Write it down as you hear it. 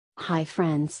Hi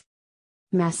friends.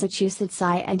 Massachusetts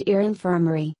Eye and Ear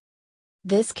Infirmary.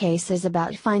 This case is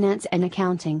about finance and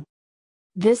accounting.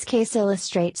 This case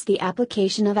illustrates the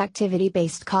application of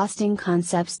activity-based costing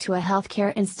concepts to a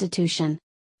healthcare institution.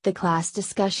 The class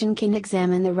discussion can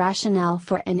examine the rationale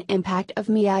for an impact of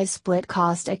MEI's split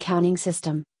cost accounting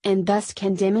system, and thus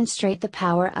can demonstrate the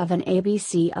power of an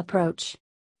ABC approach.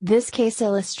 This case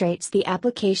illustrates the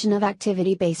application of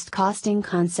activity-based costing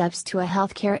concepts to a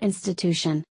healthcare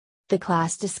institution. The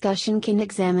class discussion can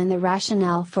examine the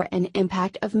rationale for an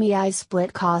impact of MEI's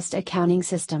split cost accounting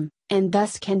system, and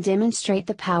thus can demonstrate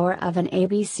the power of an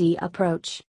ABC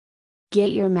approach.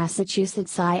 Get your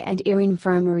Massachusetts Eye and Ear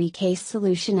Infirmary case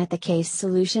solution at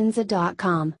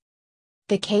thecasesolutions.com.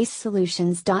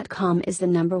 Thecasesolutions.com is the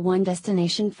 #1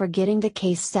 destination for getting the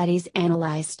case studies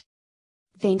analyzed.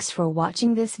 Thanks for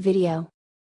watching this video.